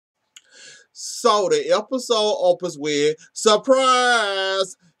So the episode opens with,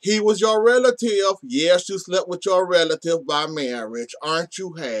 surprise! He was your relative. Yes, you slept with your relative by marriage. Aren't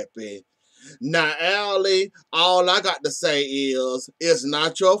you happy? Now, Allie, all I got to say is, it's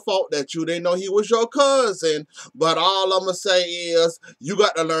not your fault that you didn't know he was your cousin, but all I'm going to say is, you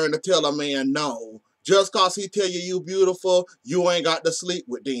got to learn to tell a man no. Just cause he tell you beautiful, you ain't got to sleep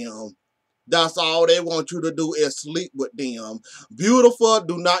with them. That's all they want you to do is sleep with them. Beautiful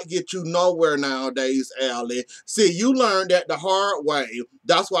do not get you nowhere nowadays, Allie. See, you learned that the hard way.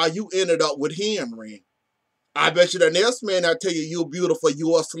 That's why you ended up with Henry. I bet you the next man that tell you you're beautiful, you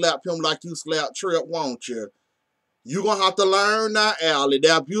will slap him like you slapped Trip, won't you? You gonna have to learn now, Allie.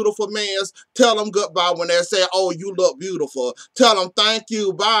 That beautiful mans, tell them goodbye when they say, oh, you look beautiful. Tell them thank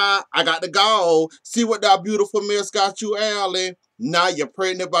you, bye. I got to go. See what that beautiful mess got you, Allie. Now you're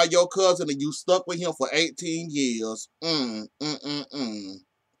pregnant by your cousin and you stuck with him for 18 years. And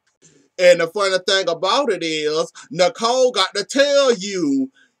the funny thing about it is, Nicole got to tell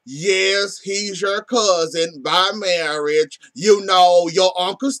you, yes, he's your cousin by marriage. You know, your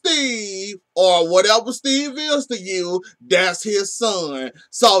Uncle Steve, or whatever Steve is to you, that's his son.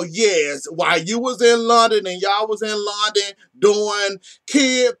 So yes, while you was in London and y'all was in London doing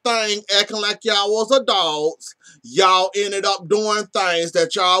kid thing, acting like y'all was adults, y'all ended up doing things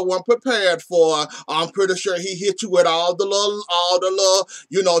that y'all weren't prepared for. I'm pretty sure he hit you with all the little,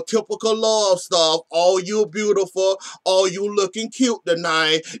 you know, typical love stuff. Oh, you beautiful. Oh, you looking cute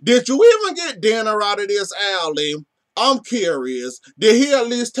tonight. Did you even get dinner out of this, Allie? I'm curious. Did he at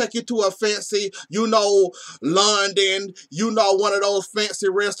least take you to a fancy, you know, London, you know, one of those fancy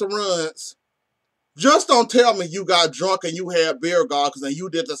restaurants? Just don't tell me you got drunk and you had beer goggles and you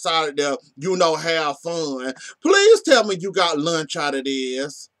just decided to, you know, have fun. Please tell me you got lunch out of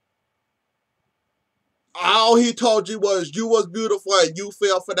this. All he told you was beautiful and you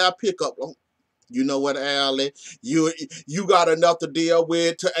fell for that pickup. You know what, Allie? You got enough to deal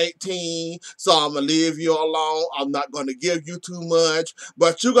with to 18, so I'm going to leave you alone. I'm not going to give you too much.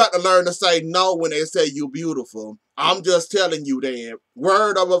 But you got to learn to say no when they say you beautiful. I'm just telling you that.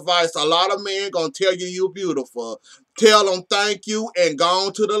 Word of advice, a lot of men going to tell you you beautiful. Tell them thank you and go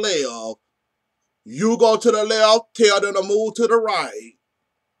on to the left. You go to the left, tell them to move to the right.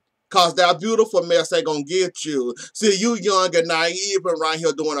 Cause that beautiful mess ain't gonna get you. See, you young and naive and right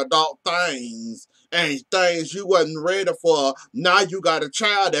here doing adult things. And things you wasn't ready for. Now you got a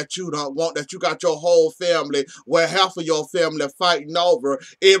child that you don't want, that you got your whole family, where half of your family fighting over.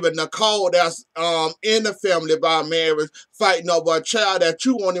 Even Nicole that's in the family by marriage fighting over a child that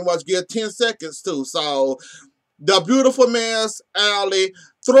you only must give 10 seconds to. So the beautiful man's, Allie,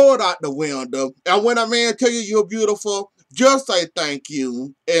 throw it out the window. And when a man tell you you're beautiful, just say thank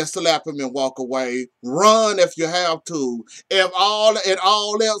you and slap him and walk away. Run if you have to. If all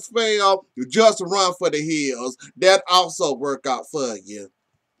else fail, you just run for the hills. That also work out for you.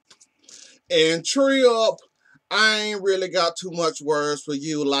 And Trip, I ain't really got too much words for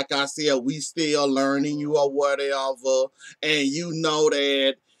you. Like I said, we still learning you or whatever. And you know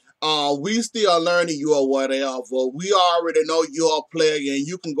that we still learning you or whatever. We already know you're a player and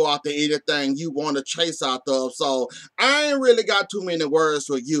you can go after anything you want to chase out of. So I ain't really got too many words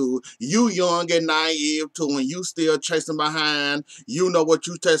for you. You young and naive too, and you still chasing behind. You know what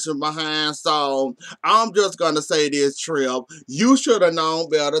you chasing behind. So I'm just gonna say this, Trip. You should have known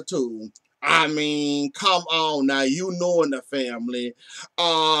better too. I mean, come on now, you knowing the family.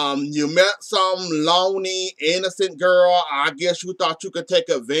 You met some lonely, innocent girl, I guess you thought you could take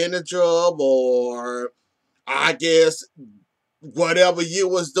advantage of, or I guess whatever you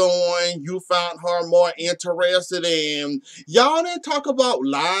was doing, you found her more interested in. Y'all didn't talk about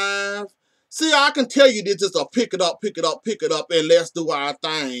live. See, I can tell you this is a pick it up, pick it up, pick it up, and let's do our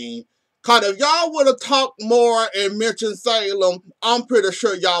thing. Cause if y'all would have talked more and mentioned Salem, I'm pretty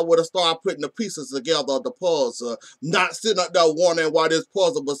sure y'all would have started putting the pieces together of the puzzle. Not sitting up there wondering why this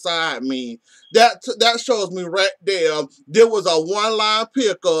puzzle beside me. That shows me right there. There was a one-line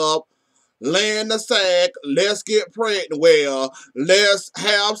pickup. Laying the sack, let's get pregnant. Well, let's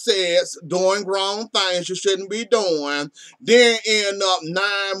have sex, doing grown things you shouldn't be doing. Then end up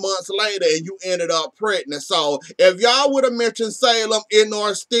 9 months later and you ended up pregnant. So if y'all would have mentioned Salem,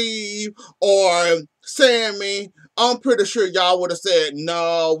 or Steve, or Sammy, I'm pretty sure y'all would have said,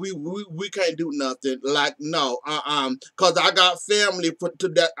 no, we can't do nothing. Like, no, cause I got family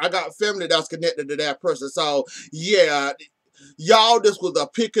I got family that's connected to that person. So yeah. Y'all, this was a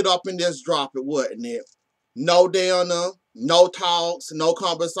pick it up and just drop it, wasn't it? No dinner, no talks, no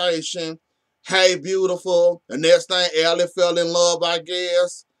conversation. Hey, beautiful. The next thing, Ellie fell in love, I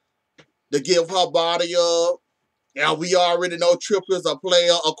guess, to give her body up. And we already know Tripp is a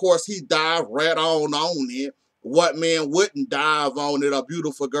player. Of course, he dived right on it. What man wouldn't dive on it? A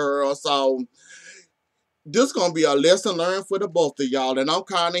beautiful girl. So this gonna be a lesson learned for the both of y'all, and I'm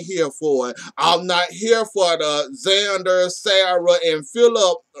kind of here for it. I'm not here for the Xander, Sarah, and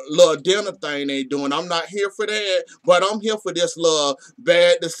Philip little dinner thing they doing. I'm not here for that, but I'm here for this little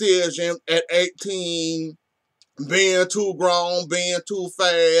bad decision at 18, being too grown, being too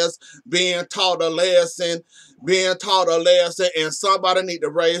fast, being taught a lesson, and somebody need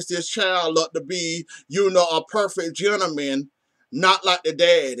to raise this child up to be, a perfect gentleman, not like the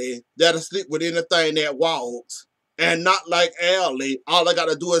daddy that'll sleep with anything that walks. And not like Allie. All I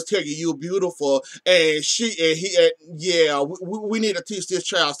gotta do is tell you you beautiful, and yeah. We need to teach this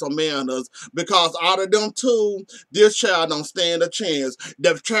child some manners, because out of them two, this child don't stand a chance.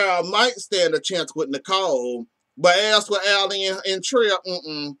 The child might stand a chance with Nicole, but as for Allie and Trill,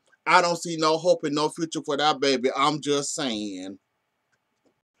 I don't see no hope and no future for that baby. I'm just saying.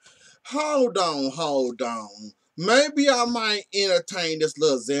 Hold on. Maybe I might entertain this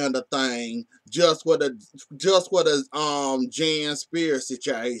little Xander thing just with a Jan Spears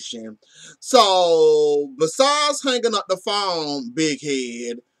situation. So besides hanging up the phone, big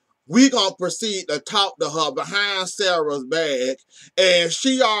head, we gonna proceed to talk to her behind Sarah's back, and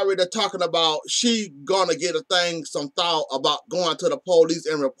she already talking about she gonna get some thought about going to the police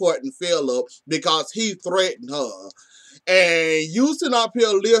and reporting Philip because he threatened her. And you sitting up here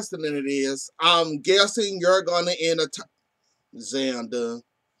listening to this, I'm guessing you're gonna entertain Xander.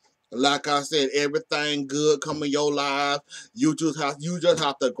 Like I said, everything good come in your life. You just have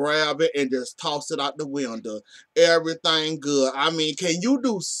to grab it and just toss it out the window. Everything good. I mean, can you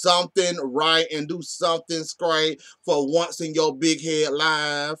do something right and do something straight for once in your big head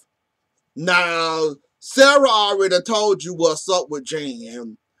life? Now, Sarah already told you what's up with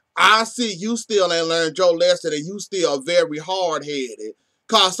Jan. I see you still ain't learned your lesson, and you still very hard-headed.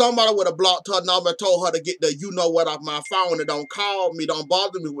 Cause somebody would have blocked her number and told her to get the off my phone and don't call me, don't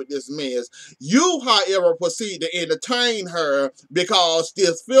bother me with this mess. You, however, proceed to entertain her because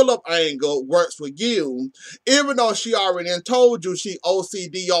this Philip angle works for you. Even though she already told you she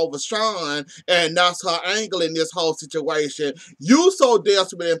OCD over Sean, and that's her angle in this whole situation. You so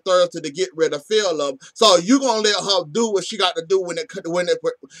desperate and thirsty to get rid of Philip, so you gonna let her do what she got to do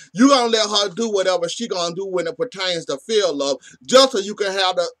you gonna let her do whatever she gonna do when it pertains to Philip, just so you can have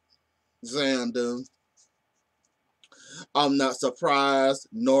the Xander. I'm not surprised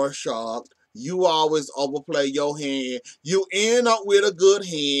nor shocked. You always overplay your hand. You end up with a good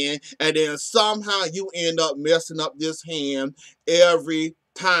hand, and then somehow you end up messing up this hand every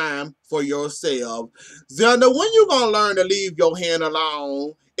time for yourself. Xander, when you gonna learn to leave your hand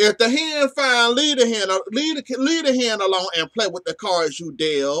alone? If the hand fine, leave the hand alone and play with the cards you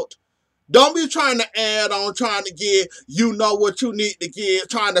dealt. Don't be trying to add on, trying to get, what you need to get,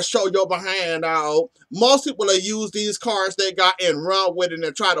 trying to show your behind out. Most people will use these cards they got and run with it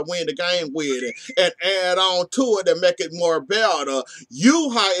and try to win the game with it and add on to it and make it more better. You,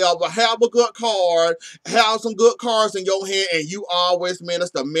 however, have a good card, have some good cards in your hand, and you always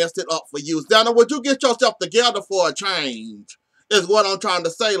manage to mess it up for you. Dana, would you get yourself together for a change? Is what I'm trying to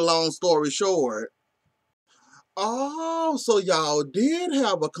say, long story short. Oh, so y'all did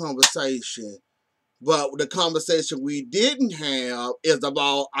have a conversation. But the conversation we didn't have is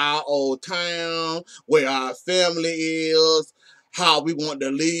about our old town, where our family is, how we want to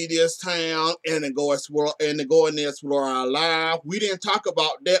leave this town, and then go and explore our life. We didn't talk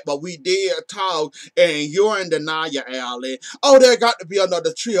about that, but we did talk, and you're in denial, Allie. Oh, there got to be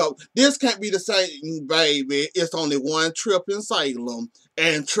another trip. This can't be the same, baby. It's only one trip in Salem.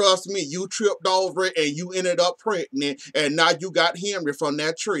 And trust me, you tripped over it and you ended up pregnant, and now you got Henry from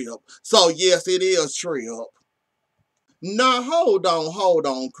that trip. So yes, it is trip. Now hold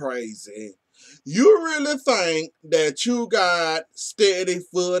on, crazy. You really think that you got steady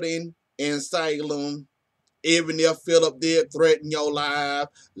footing in Salem? Even if Philip did threaten your life,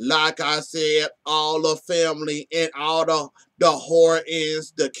 like I said, all the family and all the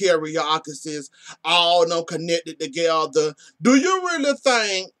Hortons, the Karaoke's, all them connected together. Do you really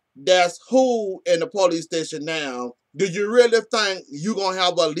think that's who in the police station now? Do you really think you gonna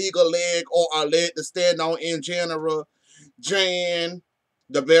have a legal leg or a leg to stand on in general? Jan,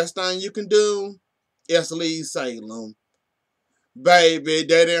 the best thing you can do is leave Salem. Baby,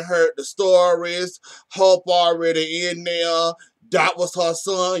 they didn't heard the stories. Hope already in there. That was her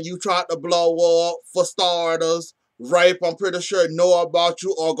son you tried to blow up for starters. Rape, I'm pretty sure know about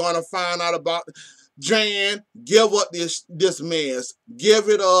you or gonna find out about. Jan, give up this mess. Give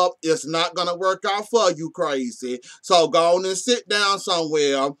it up. It's not gonna work out for you, crazy. So go on and sit down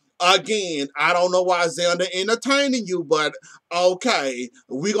somewhere. Again, I don't know why Xander entertaining you, but okay,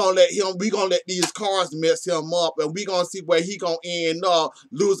 we gonna let these cards mess him up, and we gonna see where he gonna end up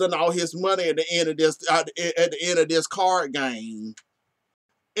losing all his money at the end of this card game.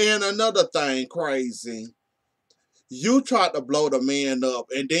 And another thing crazy, you tried to blow the man up,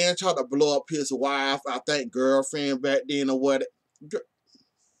 and then tried to blow up his wife, I think girlfriend back then or what.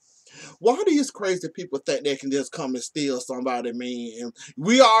 Why do these crazy people think they can just come and steal somebody, man?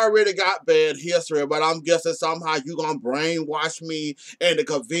 We already got bad history, but I'm guessing somehow you gonna brainwash me and to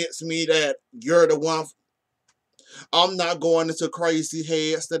convince me that you're the one. I'm not going into crazy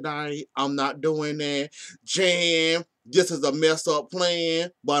heads tonight. I'm not doing that. Jan, this is a mess up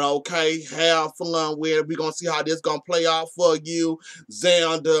plan, but okay, have fun with it. We're gonna see how this gonna play out for you.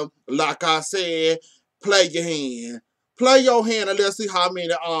 Xander, like I said, play your hand. Play your hand and let's see how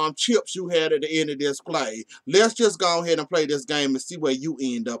many chips you had at the end of this play. Let's just go ahead and play this game and see where you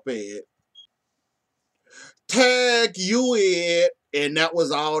end up at. Tag you it. And that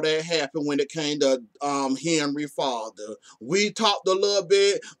was all that happened when it came to Henry father. We talked a little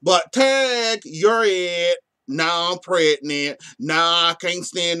bit, but Tag, you're it. Now I'm pregnant. Now I can't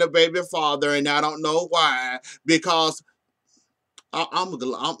stand the baby father, and I don't know why. Because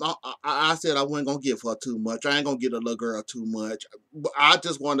I said I wasn't gonna give her too much. I ain't gonna give the little girl too much. I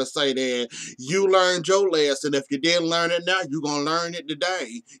just want to say that you learned your lesson. If you didn't learn it now, you gonna learn it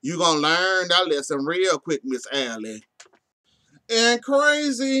today. You gonna learn that lesson real quick, Miss Allie. And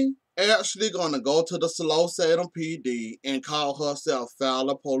crazy actually gonna go to the Slow Salem PD and call herself file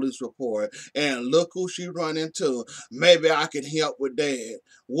a police report. And look who she run into. Maybe I can help with that.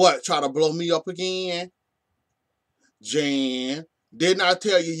 What? Try to blow me up again? Jan, didn't I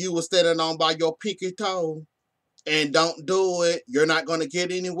tell you you were standing on by your pinky toe? And don't do it. You're not gonna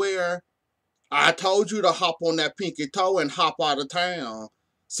get anywhere. I told you to hop on that pinky toe and hop out of town.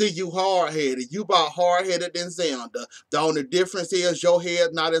 See, you hard-headed. You about hard-headed than Xander. The only difference is your head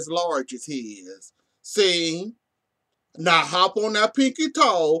not as large as his. See? Now hop on that pinky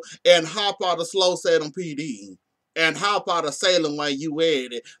toe and hop out of Slow Salem PD. And hop out of Salem while you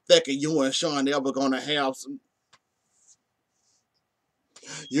at it, thinking you and Sean ever gonna have some.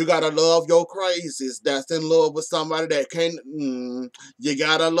 You gotta love your crazies that's in love with somebody that can't. You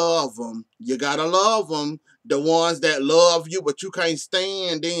gotta love them. You gotta love them. The ones that love you, but you can't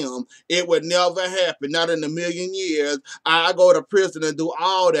stand them. It would never happen. Not in a million years. I go to prison and do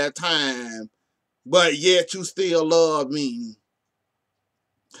all that time. But yet you still love me.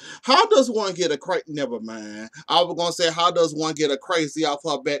 How does one get a crazy? Never mind. I was gonna say, how does one get a crazy off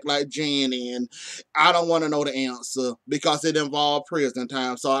her back like Jan? And I don't want to know the answer because it involved prison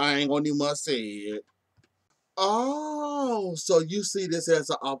time. So I ain't gonna even much say it. Oh, so you see this as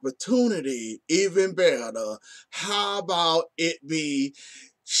an opportunity. Even better. How about it be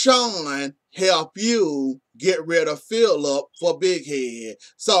Sean help you get rid of Philip for Big Head?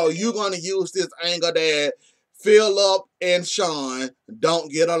 So you're going to use this anger that Philip and Sean don't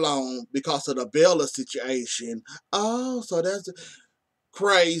get along because of the Bella situation. Oh, so that's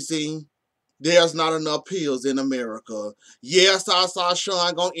crazy. There's not enough pills in America. Yes, I saw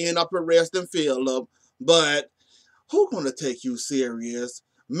Sean gonna end up arresting Philip, but who gonna take you serious?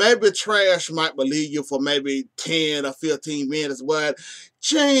 Maybe Trash might believe you for maybe 10 or 15 minutes, but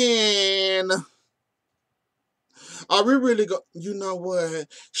Jan, are we really go? You know what?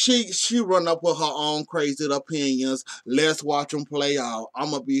 She run up with her own crazy opinions. Let's watch them play out.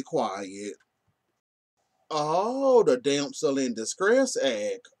 I'ma be quiet. Oh, the damsel in distress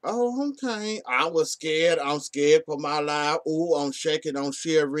act. Oh, okay. I was scared. I'm scared for my life. Ooh, I'm shaking, I'm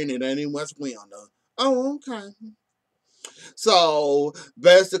shivering. It ain't even much winter. Oh, okay. So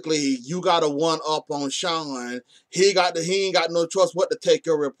basically, you got a one up on Sean. He ain't got no choice but to take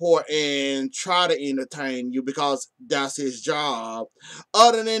your report and try to entertain you because that's his job.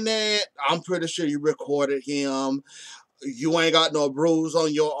 Other than that, I'm pretty sure you recorded him. You ain't got no bruise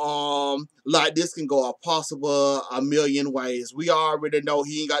on your arm. Like this can go a possible a million ways. We already know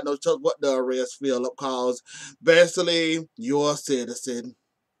he ain't got no choice but to arrest Philip cause basically you're a citizen.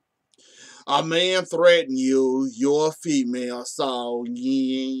 A man threatened you, you're a female, so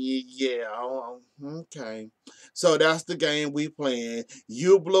yeah, okay. So that's the game we playing.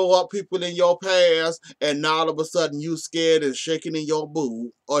 You blow up people in your past, and now all of a sudden you scared and shaking in your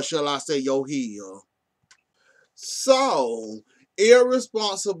boot, or shall I say your heel. So,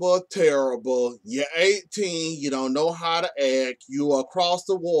 irresponsible, terrible. You're 18, you don't know how to act. You are across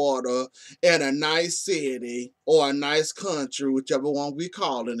the water in a nice city or a nice country, whichever one we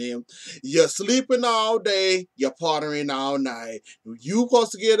calling it. You're sleeping all day, you're partying all night. You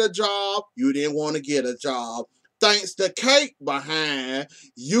supposed to get a job, you didn't want to get a job. thanks to Kate behind,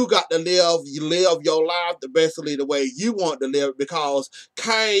 you got to live your life basically the way you want to live, because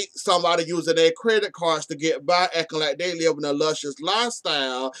Kate, somebody using their credit cards to get by, acting like they living a luscious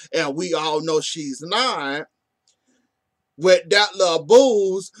lifestyle, and we all know she's not. With that little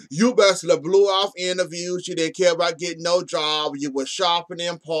booze, you basically blew off interviews. You didn't care about getting no job. You were shopping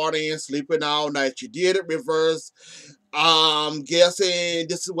and partying, sleeping all night. You did it reverse. Guessing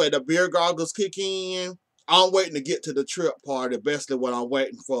this is where the beer goggles kick in. I'm waiting to get to the trip part. Basically, what I'm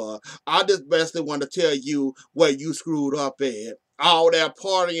waiting for. I just basically want to tell you where you screwed up at. All that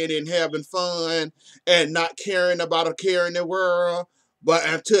partying and having fun and not caring about a care in the world, but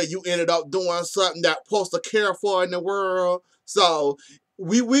until you ended up doing something that supposed to care for in the world. So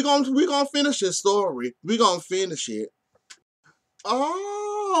we gonna finish this story. We gonna finish it.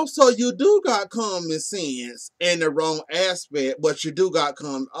 Oh, so you do got common sense in the wrong aspect, but you do got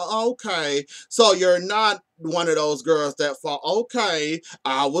okay, so you're not one of those girls that fall. Okay,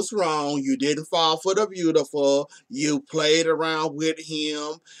 I was wrong. You didn't fall for the beautiful. You played around with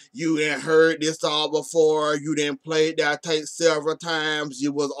him. You ain't heard this all before. You didn't play that tape several times.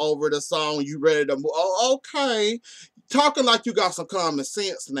 You was over the song. You ready to move. Oh, okay. Talking like you got some common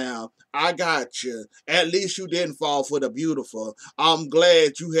sense now. I got you. At least you didn't fall for the beautiful. I'm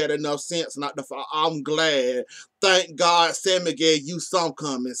glad you had enough sense not to fall. I'm glad. Thank God Sammy gave you some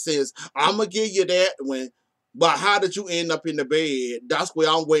common sense. I'm going to give you that one. But how did you end up in the bed? That's where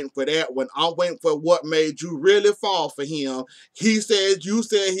I'm waiting for that one. I'm waiting for what made you really fall for him. You said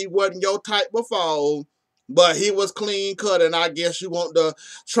he wasn't your type before, but he was clean cut, and I guess you want to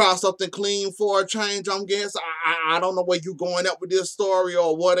try something clean for a change. I'm guessing. I don't know where you going up with this story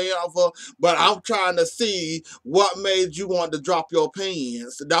or whatever, but I'm trying to see what made you want to drop your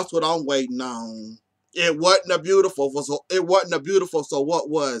pants. That's what I'm waiting on. It wasn't a beautiful. So it wasn't a beautiful. So what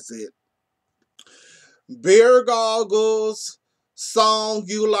was it? Beer goggles, song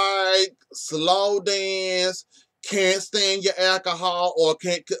you like, slow dance, can't stand your alcohol, or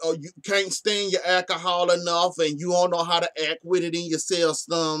you can't stand your alcohol enough, and you don't know how to act with it in your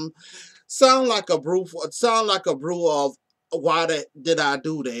system. Sound like a brew. Sound like a brew of did I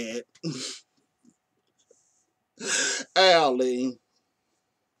do that, Allie?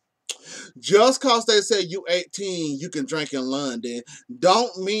 Just cause they say you 18, you can drink in London,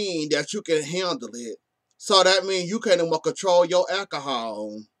 don't mean that you can handle it. So that means you can't even control your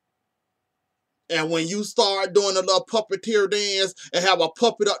alcohol. And when you start doing a little puppeteer dance and have a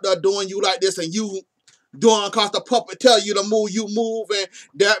puppet up there doing you like this, and you doing cause the puppet tell you to move, you moving,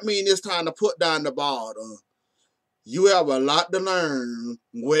 that means it's time to put down the bottle. You have a lot to learn.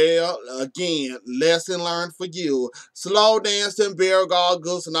 Well, again, lesson learned for you. Slow dancing, beer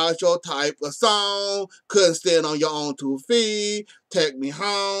goggles, not your type of song. Couldn't stand on your own 2 feet. Take me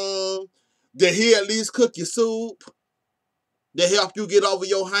home. Did he at least cook your soup? To help you get over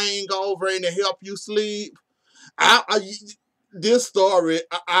your hangover and to help you sleep? This story,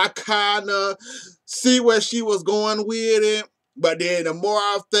 I kind of see where she was going with it. But then the more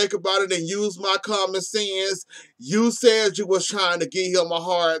I think about it and use my common sense, you said you was trying to give him a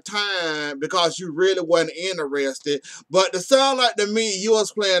hard time because you really wasn't interested. But it sound like to me you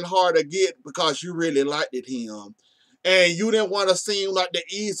was playing hard to get because you really liked him. And you didn't want to seem like the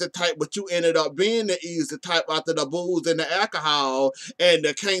easy type, but you ended up being the easy type after the booze and the alcohol and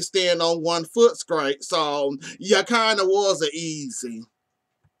the can't stand on one foot straight. So you kind of was a easy.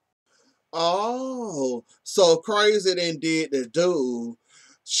 Oh, so crazy than did the dude.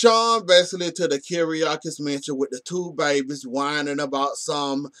 Sean basically to the karaoke mention with the 2 babies whining about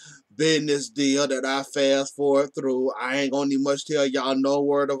some business deal that I fast forward through. I ain't gonna need much tell y'all no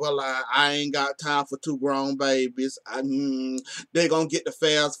word of a lie. I ain't got time for 2 grown babies. They gonna get the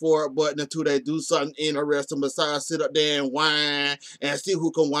fast forward button until they do something interesting besides sit up there and whine and see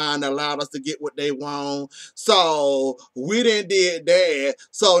who can whine the loudest to get what they want. So we didn't did that.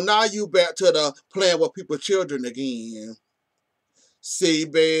 So now you back to the playing with people's children again. See,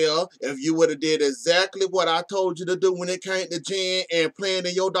 Belle, if you would have did exactly what I told you to do when it came to Jen and playing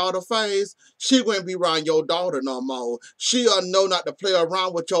in your daughter's face, she wouldn't be around your daughter no more. She'll know not to play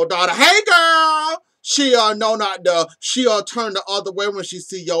around with your daughter. Hey, girl! She'll turn the other way when she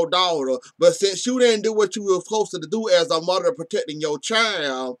see your daughter. But since you didn't do what you were supposed to do as a mother protecting your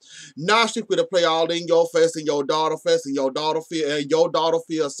child, now she could play all in your face and your daughter face, and your daughter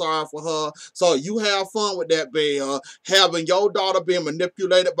feel sorry for her. So you have fun with that, Belle, having your daughter being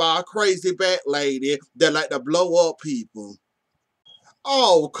manipulated by a crazy bat lady that like to blow up people.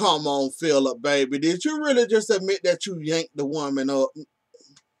 Oh, come on, Philip, baby. Did you really just admit that you yanked the woman up?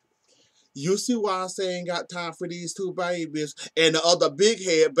 You see why I say ain't got time for these two babies. And the other big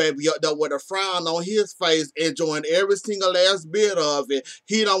head baby up there with a frown on his face, enjoying every single last bit of it.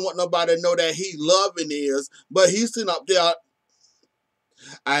 He don't want nobody to know that he loving this, but he's sitting up there.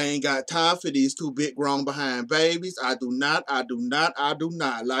 I ain't got time for these two big grown behind babies. I do not, I do not, I do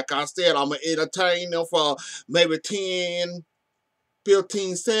not. Like I said, I'm going to entertain them for maybe 10,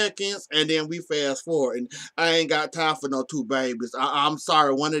 15 seconds, and then we fast forward. And I ain't got time for no two babies. I'm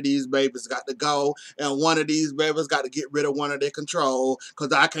sorry, one of these babies got to go, and one of these babies got to get rid of one of their control,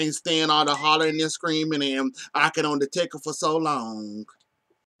 because I can't stand all the hollering and screaming, and I can only take it for so long.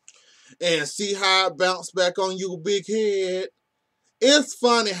 And see how it bounced back on you, big head? It's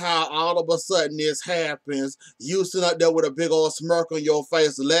funny how all of a sudden this happens. You sitting up there with a big old smirk on your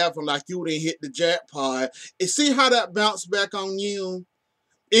face, laughing like you didn't hit the jackpot. And see how that bounced back on you?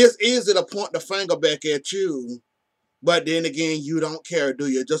 It's easy to point the finger back at you. But then again, you don't care, do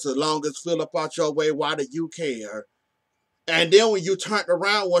you? Just as long as fill up out your way, why do you care? And then when you turned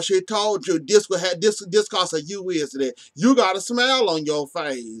around when she told you this would have this cost of you is that you got a smile on your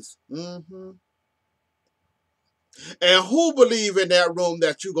face. And who believe in that room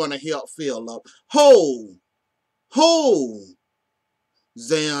that you're gonna help fill up? Who? Who?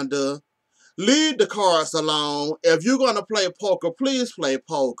 Xander. Leave the cards alone. If you're gonna play poker, please play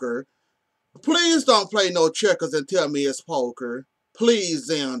poker. Please don't play no checkers and tell me it's poker. Please,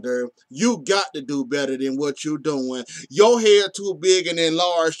 Xander, you got to do better than what you're doing. Your head too big and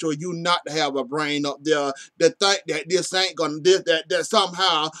enlarged for you not to have a brain up there to think that this ain't gonna that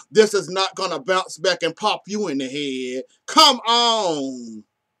somehow this is not gonna bounce back and pop you in the head. Come on.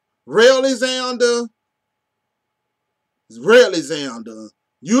 Really, Xander? Really, Xander?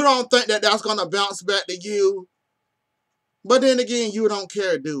 You don't think that that's gonna bounce back to you? But then again, you don't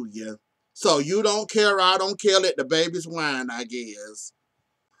care, do you? So you don't care, I don't care, let the babies whine, I guess.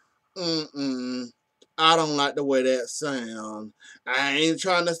 I don't like the way that sound. I ain't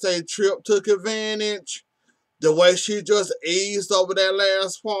trying to say Trip took advantage. The way she just eased over that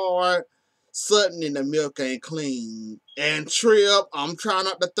last part, Sutton in the milk ain't clean. And Trip, I'm trying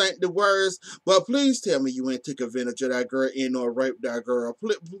not to think the words, but please tell me you ain't took advantage of that girl and or raped that girl.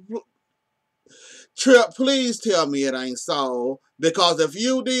 Trip, please tell me it ain't so. Because if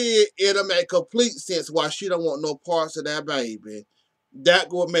you did, it'll make complete sense why she don't want no parts of that baby. That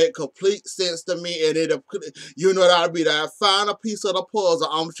would make complete sense to me, and it'll, that'll be that final piece of the puzzle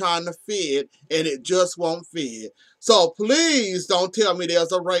I'm trying to fit, and it just won't fit. So please don't tell me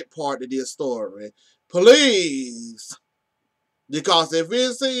there's a rape part to this story. Please. Because if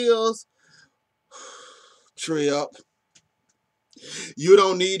it is, Trip, you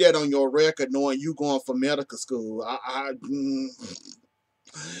don't need that on your record knowing you going for medical school.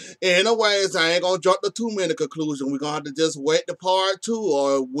 Anyways, I ain't gonna jump to too many conclusions. We're gonna have to just wait the part two,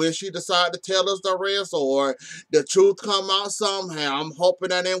 or when she decide to tell us the rest, or the truth come out somehow. I'm hoping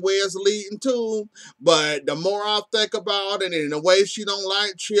that ain't where it's leading to. But the more I think about it, and the way she don't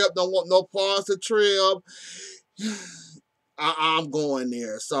like Trip, don't want no parts of Trip, I'm going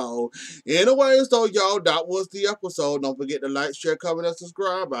there. So, anyways, though, y'all, that was the episode. Don't forget to like, share, comment, and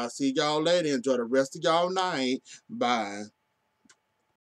subscribe. I'll see y'all later. Enjoy the rest of y'all night. Bye.